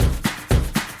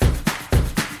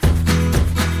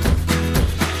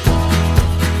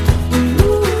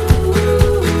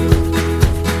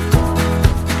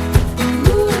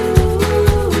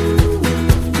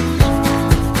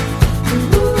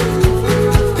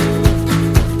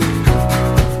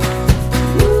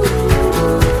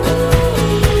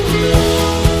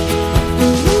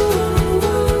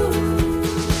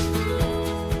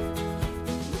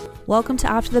Welcome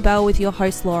to After the Bell with your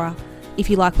host Laura. If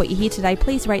you like what you hear today,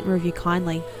 please rate and review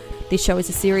kindly. This show is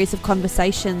a series of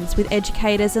conversations with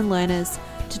educators and learners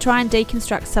to try and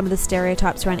deconstruct some of the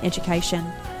stereotypes around education.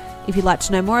 If you'd like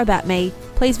to know more about me,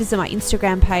 please visit my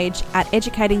Instagram page at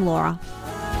educatinglaura.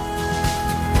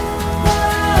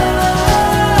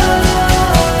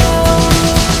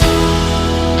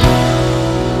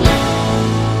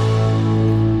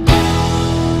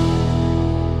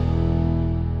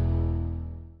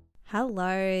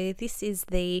 Hello, this is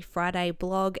the Friday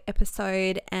blog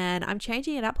episode and I'm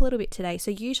changing it up a little bit today.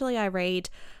 So usually I read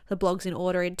the blogs in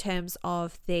order in terms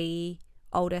of the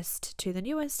oldest to the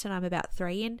newest, and I'm about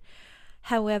 3 in.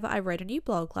 However, I wrote a new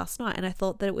blog last night and I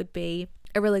thought that it would be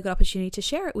a really good opportunity to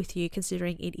share it with you,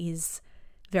 considering it is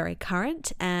very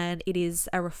current and it is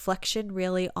a reflection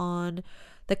really on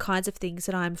the kinds of things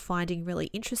that I'm finding really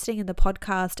interesting in the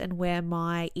podcast and where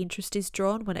my interest is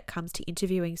drawn when it comes to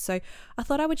interviewing. So I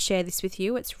thought I would share this with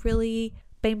you. It's really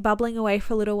been bubbling away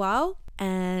for a little while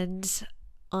and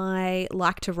I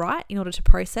like to write in order to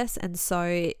process, and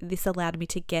so this allowed me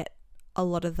to get a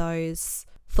lot of those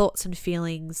thoughts and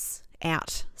feelings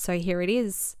out. So here it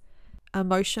is.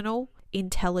 Emotional,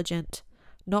 intelligent,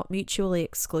 not mutually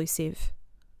exclusive.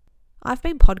 I've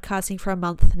been podcasting for a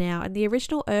month now, and the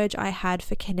original urge I had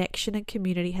for connection and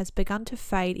community has begun to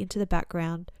fade into the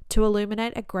background to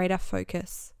illuminate a greater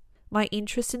focus. My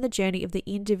interest in the journey of the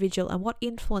individual and what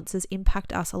influences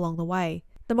impact us along the way.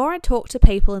 The more I talk to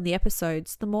people in the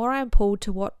episodes, the more I am pulled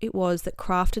to what it was that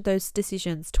crafted those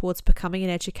decisions towards becoming an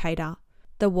educator,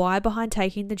 the why behind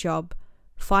taking the job,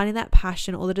 finding that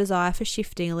passion or the desire for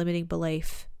shifting a limiting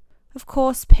belief. Of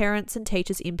course, parents and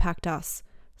teachers impact us,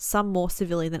 some more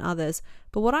severely than others,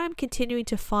 but what I am continuing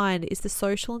to find is the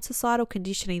social and societal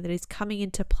conditioning that is coming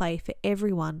into play for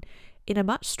everyone in a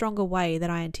much stronger way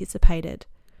than I anticipated.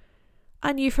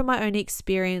 I knew from my own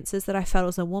experiences that I felt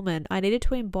as a woman I needed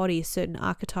to embody certain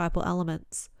archetypal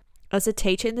elements. As a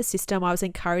teacher in the system, I was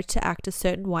encouraged to act a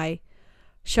certain way,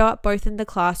 show up both in the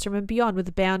classroom and beyond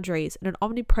with boundaries and an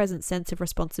omnipresent sense of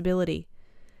responsibility.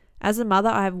 As a mother,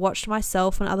 I have watched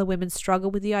myself and other women struggle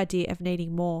with the idea of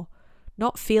needing more,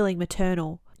 not feeling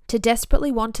maternal, to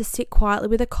desperately want to sit quietly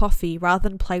with a coffee rather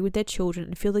than play with their children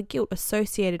and feel the guilt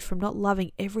associated from not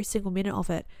loving every single minute of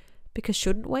it. Because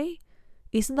shouldn't we?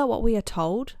 Isn't that what we are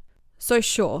told? So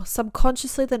sure,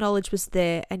 subconsciously the knowledge was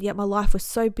there, and yet my life was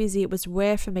so busy it was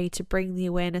rare for me to bring the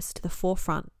awareness to the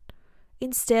forefront.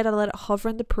 Instead, I let it hover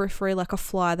in the periphery like a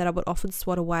fly that I would often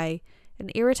swat away,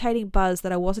 an irritating buzz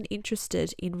that I wasn't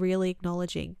interested in really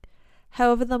acknowledging.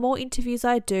 However, the more interviews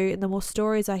I do and the more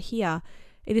stories I hear,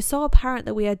 it is so apparent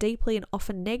that we are deeply and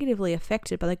often negatively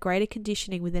affected by the greater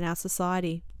conditioning within our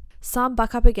society. Some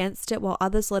buck up against it while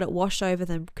others let it wash over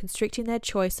them, constricting their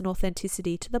choice and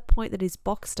authenticity to the point that it is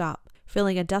boxed up,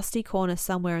 filling a dusty corner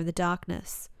somewhere in the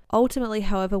darkness. Ultimately,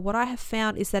 however, what I have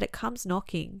found is that it comes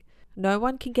knocking. No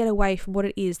one can get away from what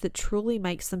it is that truly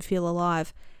makes them feel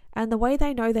alive, and the way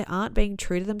they know they aren't being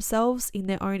true to themselves in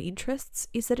their own interests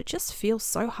is that it just feels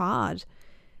so hard.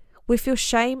 We feel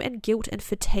shame and guilt and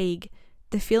fatigue,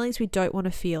 the feelings we don't want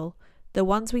to feel, the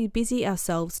ones we busy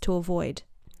ourselves to avoid.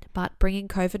 But bringing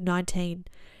COVID-19,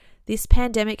 this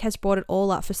pandemic has brought it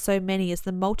all up for so many as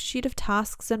the multitude of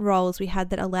tasks and roles we had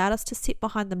that allowed us to sit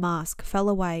behind the mask fell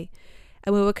away,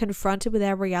 and we were confronted with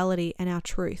our reality and our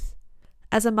truth.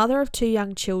 As a mother of 2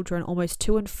 young children, almost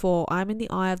 2 and 4, I am in the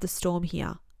eye of the storm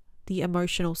here. The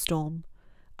emotional storm.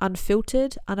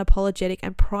 Unfiltered, unapologetic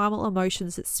and primal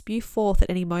emotions that spew forth at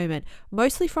any moment,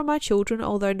 mostly from my children,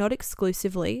 although not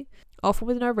exclusively, often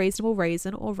with no reasonable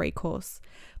reason or recourse.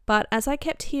 But as I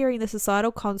kept hearing the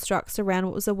societal constructs around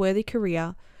what was a worthy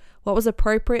career, what was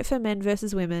appropriate for men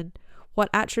versus women, what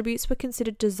attributes were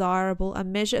considered desirable, a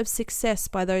measure of success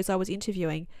by those I was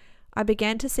interviewing, I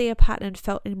began to see a pattern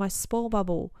felt in my small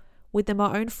bubble. Within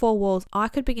my own 4 walls, I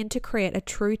could begin to create a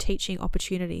true teaching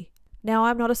opportunity. Now,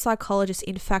 I'm not a psychologist.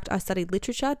 In fact, I studied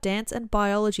literature, dance, and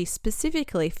biology,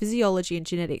 specifically physiology and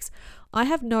genetics. I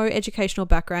have no educational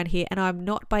background here, and I'm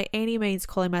not by any means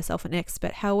calling myself an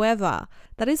expert. However,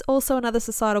 that is also another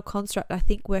societal construct I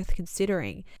think worth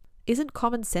considering. Isn't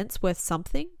common sense worth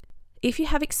something? If you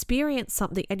have experienced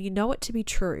something and you know it to be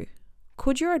true,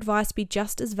 could your advice be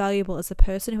just as valuable as the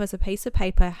person who has a piece of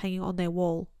paper hanging on their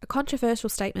wall? A controversial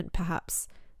statement, perhaps,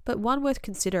 but one worth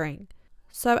considering.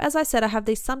 So, as I said, I have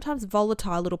these sometimes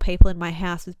volatile little people in my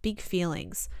house with big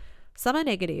feelings. Some are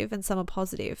negative and some are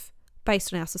positive,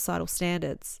 based on our societal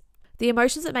standards. The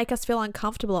emotions that make us feel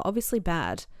uncomfortable are obviously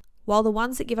bad, while the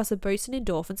ones that give us a boost in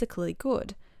endorphins are clearly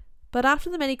good. But after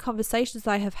the many conversations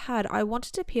I have had, I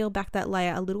wanted to peel back that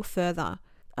layer a little further.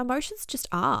 Emotions just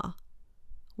are.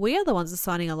 We are the ones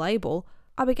assigning a label.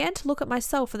 I began to look at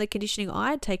myself and the conditioning I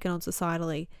had taken on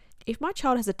societally. If my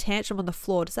child has a tantrum on the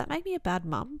floor, does that make me a bad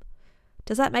mum?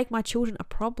 Does that make my children a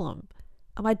problem?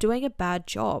 Am I doing a bad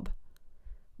job?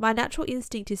 My natural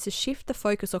instinct is to shift the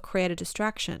focus or create a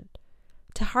distraction.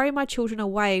 To hurry my children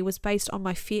away was based on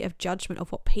my fear of judgment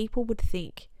of what people would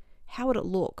think. How would it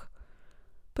look?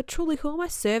 But truly, who am I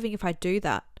serving if I do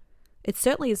that? It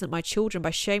certainly isn't my children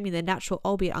by shaming their natural,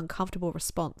 albeit uncomfortable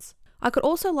response. I could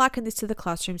also liken this to the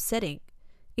classroom setting.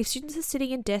 If students are sitting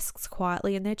in desks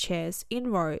quietly in their chairs,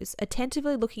 in rows,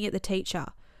 attentively looking at the teacher,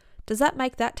 does that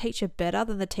make that teacher better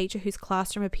than the teacher whose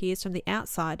classroom appears from the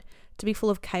outside to be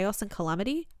full of chaos and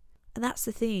calamity? And that's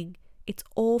the thing. It's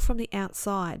all from the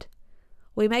outside.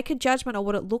 We make a judgment on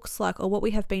what it looks like or what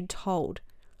we have been told.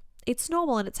 It's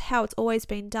normal and it's how it's always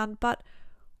been done, but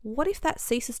what if that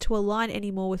ceases to align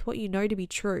anymore with what you know to be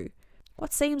true?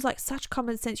 What seems like such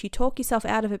common sense, you talk yourself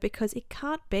out of it because it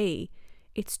can't be.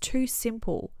 It's too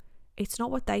simple. It's not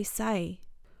what they say.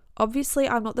 Obviously,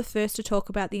 I'm not the first to talk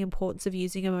about the importance of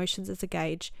using emotions as a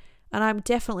gauge, and I'm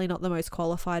definitely not the most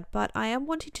qualified, but I am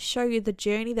wanting to show you the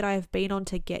journey that I have been on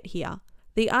to get here.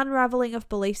 The unraveling of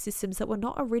belief systems that were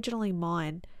not originally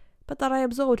mine, but that I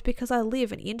absorbed because I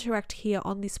live and interact here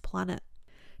on this planet.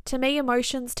 To me,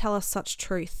 emotions tell us such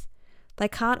truth. They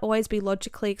can't always be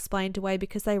logically explained away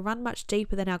because they run much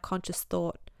deeper than our conscious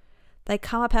thought. They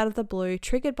come up out of the blue,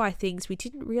 triggered by things we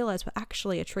didn't realize were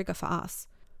actually a trigger for us.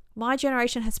 My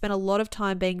generation has spent a lot of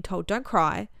time being told, don't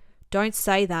cry, don't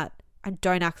say that, and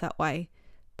don't act that way.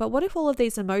 But what if all of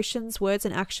these emotions, words,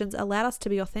 and actions allowed us to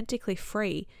be authentically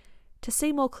free, to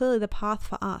see more clearly the path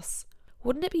for us?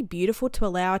 Wouldn't it be beautiful to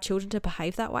allow our children to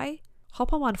behave that way?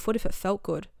 Hop on one foot if it felt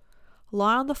good.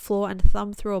 Lie on the floor and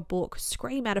thumb through a book,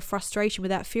 scream out of frustration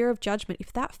without fear of judgment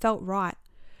if that felt right,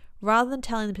 rather than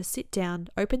telling them to sit down,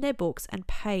 open their books, and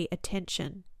pay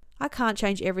attention. I can't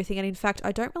change everything, and in fact,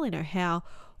 I don't really know how.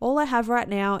 All I have right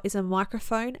now is a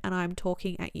microphone and I'm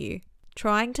talking at you,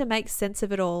 trying to make sense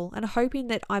of it all and hoping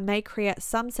that I may create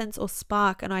some sense or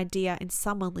spark an idea in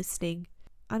someone listening.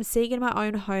 I'm seeing in my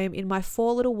own home, in my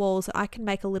 4 little walls, that I can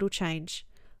make a little change.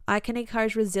 I can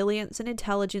encourage resilience and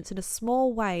intelligence in a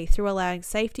small way through allowing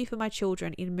safety for my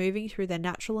children in moving through their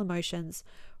natural emotions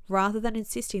rather than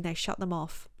insisting they shut them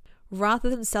off, rather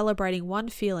than celebrating one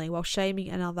feeling while shaming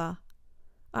another.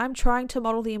 I'm trying to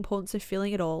model the importance of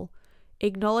feeling it all,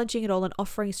 acknowledging it all, and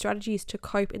offering strategies to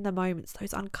cope in the moments,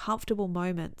 those uncomfortable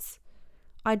moments.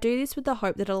 I do this with the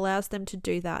hope that it allows them to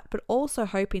do that, but also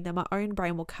hoping that my own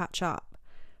brain will catch up.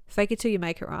 Fake it till you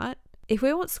make it, right? If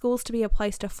we want schools to be a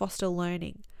place to foster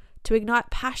learning, to ignite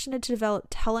passion and to develop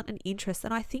talent and interest,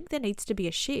 then I think there needs to be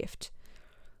a shift.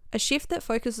 A shift that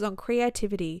focuses on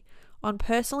creativity, on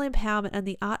personal empowerment, and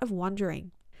the art of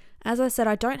wondering. As I said,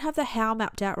 I don't have the how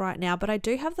mapped out right now, but I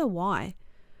do have the why.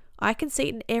 I can see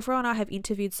it in everyone I have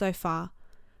interviewed so far.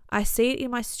 I see it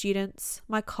in my students,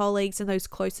 my colleagues, and those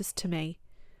closest to me.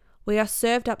 We are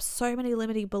served up so many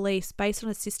limiting beliefs based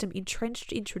on a system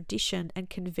entrenched in tradition and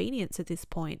convenience at this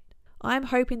point. I am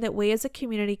hoping that we as a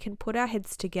community can put our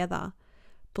heads together.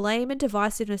 Blame and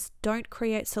divisiveness don't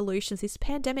create solutions. This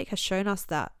pandemic has shown us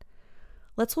that.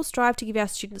 Let's all strive to give our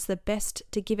students the best,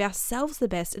 to give ourselves the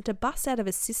best, and to bust out of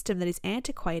a system that is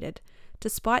antiquated,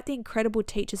 despite the incredible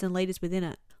teachers and leaders within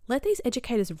it. Let these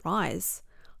educators rise.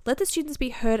 Let the students be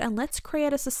heard, and let's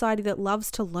create a society that loves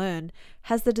to learn,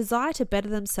 has the desire to better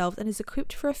themselves, and is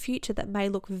equipped for a future that may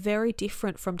look very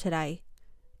different from today.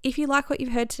 If you like what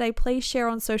you've heard today, please share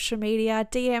on social media,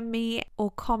 DM me or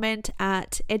comment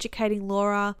at Educating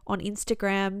Laura on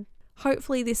Instagram.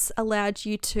 Hopefully this allowed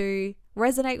you to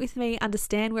resonate with me,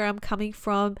 understand where I'm coming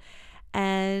from,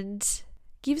 and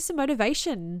give some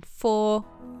motivation for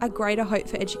a greater hope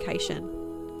for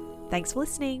education. Thanks for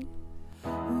listening.